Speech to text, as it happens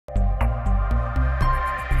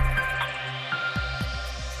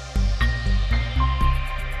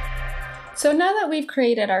So now that we've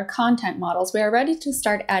created our content models, we are ready to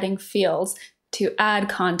start adding fields to add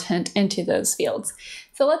content into those fields.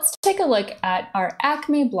 So let's take a look at our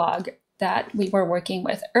Acme blog that we were working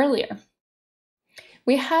with earlier.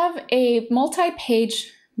 We have a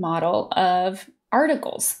multi-page model of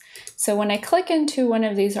articles. So when I click into one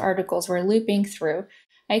of these articles we're looping through,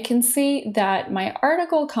 I can see that my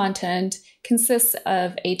article content consists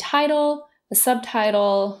of a title, a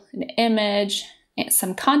subtitle, an image,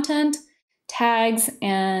 some content, tags,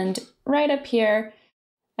 and right up here,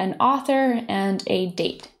 an author and a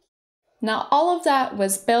date. Now, all of that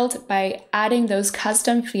was built by adding those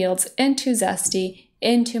custom fields into Zesty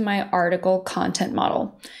into my article content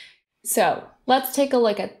model. So let's take a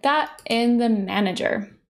look at that in the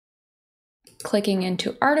manager. Clicking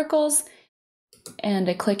into articles, and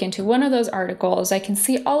I click into one of those articles, I can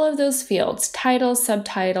see all of those fields: title,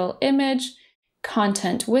 subtitle, image,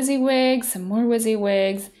 content WYSIWYG, some more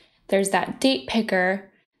WYSIWYGs. There's that date picker,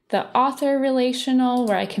 the author relational,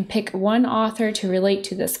 where I can pick one author to relate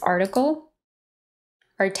to this article.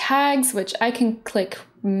 Our tags, which I can click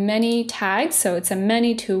many tags, so it's a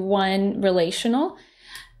many to one relational,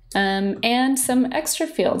 and some extra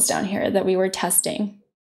fields down here that we were testing.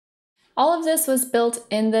 All of this was built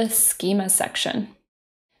in the schema section.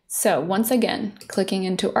 So once again, clicking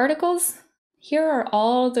into articles, here are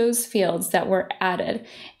all those fields that were added,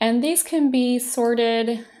 and these can be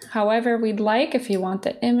sorted however we'd like. If you want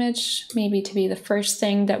the image maybe to be the first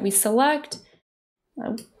thing that we select,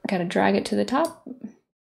 I gotta drag it to the top.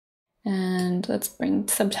 And let's bring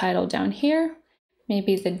subtitle down here.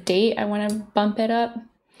 Maybe the date, I want to bump it up.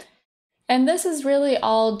 And this is really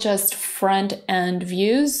all just front end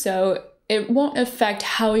views, so it won't affect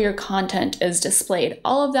how your content is displayed.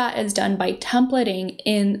 All of that is done by templating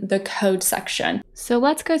in the code section. So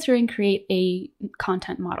let's go through and create a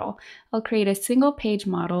content model. I'll create a single page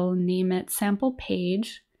model, name it sample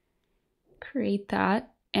page, create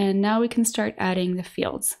that, and now we can start adding the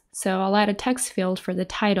fields. So I'll add a text field for the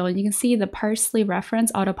title, and you can see the parsley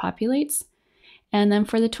reference auto-populates. And then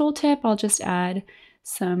for the tooltip, I'll just add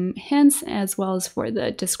some hints as well as for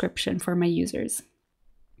the description for my users.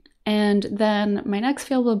 And then my next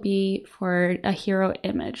field will be for a hero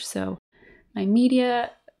image. So my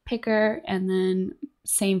media picker, and then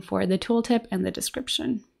same for the tooltip and the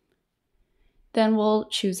description. Then we'll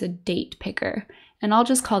choose a date picker, and I'll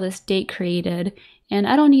just call this date created, and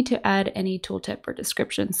I don't need to add any tooltip or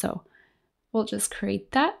description, so we'll just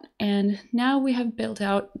create that. And now we have built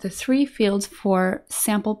out the 3 fields for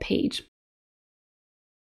sample page.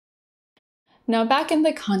 Now back in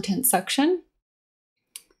the content section,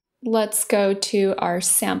 let's go to our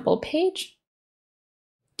sample page.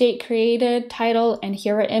 Date created, title, and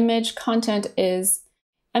hero image content is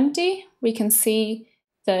empty. We can see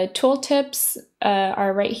the tooltips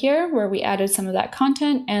are right here where we added some of that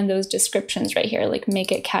content, and those descriptions right here, like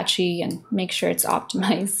make it catchy and make sure it's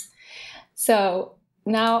optimized. So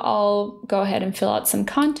now I'll go ahead and fill out some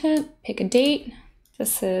content, pick a date.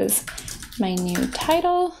 This is my new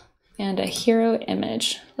title and a hero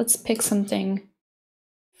image. Let's pick something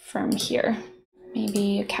from here,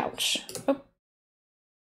 maybe a couch. Oh.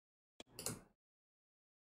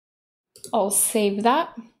 I'll save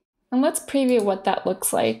that, and let's preview what that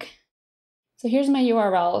looks like. So here's my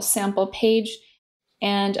URL, sample page,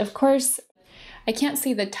 and of course, I can't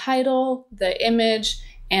see the title, the image,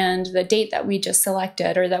 and the date that we just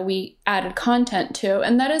selected or that we added content to,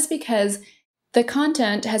 and that is because the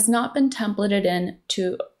content has not been templated in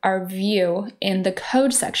to our view in the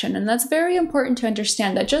code section. And that's very important to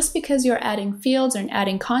understand, that just because you're adding fields and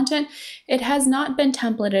adding content, it has not been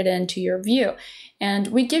templated into your view. And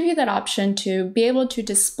we give you that option to be able to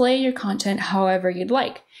display your content however you'd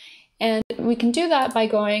like. And we can do that by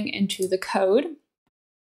going into the code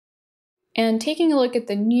and taking a look at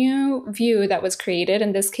the new view that was created,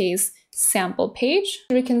 in this case, sample page.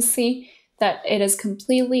 We can see that it is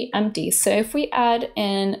completely empty. So if we add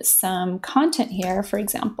in some content here, for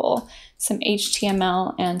example, some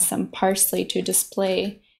HTML and some parsley to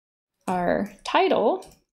display our title,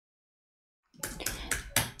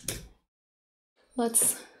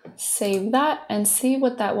 let's save that and see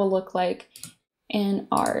what that will look like in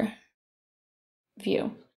our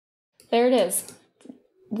view. There it is,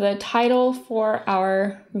 the title for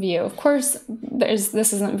our view. Of course, this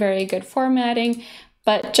isn't very good formatting,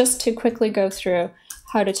 but just to quickly go through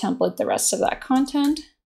how to template the rest of that content.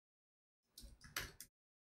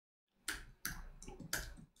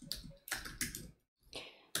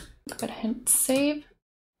 Go ahead and save.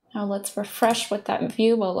 Now let's refresh what that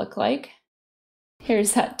view will look like.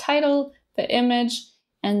 Here's that title, the image,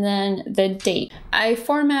 and then the date. I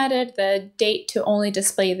formatted the date to only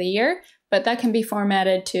display the year, but that can be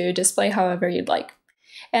formatted to display however you'd like.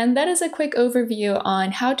 And that is a quick overview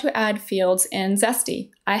on how to add fields in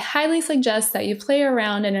Zesty. I highly suggest that you play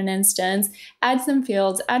around in an instance, add some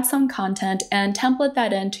fields, add some content, and template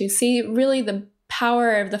that in to see really the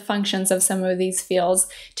power of the functions of some of these fields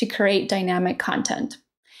to create dynamic content.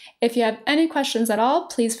 If you have any questions at all,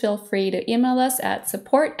 please feel free to email us at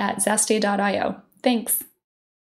support@zesty.io. Thanks.